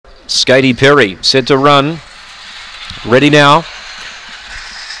Skatey Perry set to run. Ready now.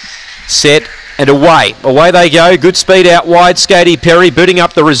 Set and away. Away they go. Good speed out wide. Skatey Perry booting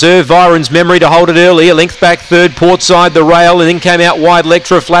up the reserve. Byron's Memory to hold it early. A length back third. Portside the rail and then came out wide.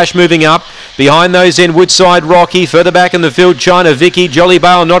 Lectra Flash moving up. Behind those then Woodside Rocky. Further back in the field China Vicky. Jolly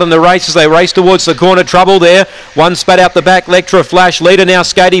Bale not in the race as they race towards the corner. Trouble there. One spat out the back. Lectra Flash. Leader now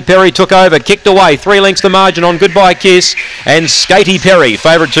Skatey Perry took over. Kicked away. 3 lengths the margin on Goodbye Kiss. And Skatey Perry.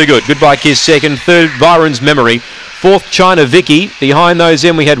 Favourite too good. Goodbye Kiss second. Third Byron's Memory. Fourth, China Vicky. Behind those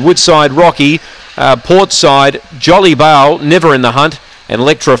then we had Woodside Rocky, Portside, Jolly Bale, never in the hunt, and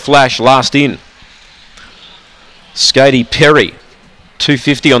Lectra Flash last in. Skatey Perry,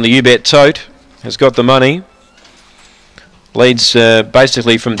 250 on the U-Bet tote, has got the money. Leads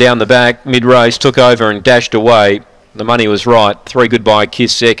basically from down the back, mid-race, took over and dashed away. The money was right. 3 Goodbye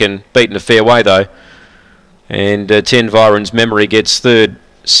Kiss second, beaten a fair way though. And 10 Byron's Memory gets third.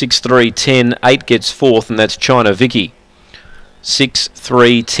 6, 3, 10, 8 gets fourth, and that's China Vicky. 6,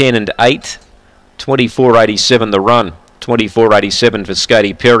 3, 10 and 8. 24.87 the run. 24.87 for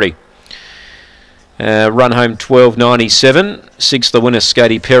Skatey Perry. Run home 12.97. 6 the winner,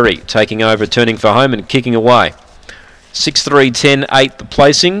 Skatey Perry, taking over, turning for home and kicking away. 6, 3, 10, 8 the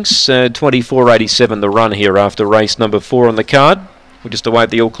placings. 24.87 the run here after race number 4 on the card. We'll just await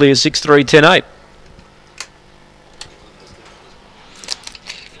the all clear. 6, 3, 10, 8.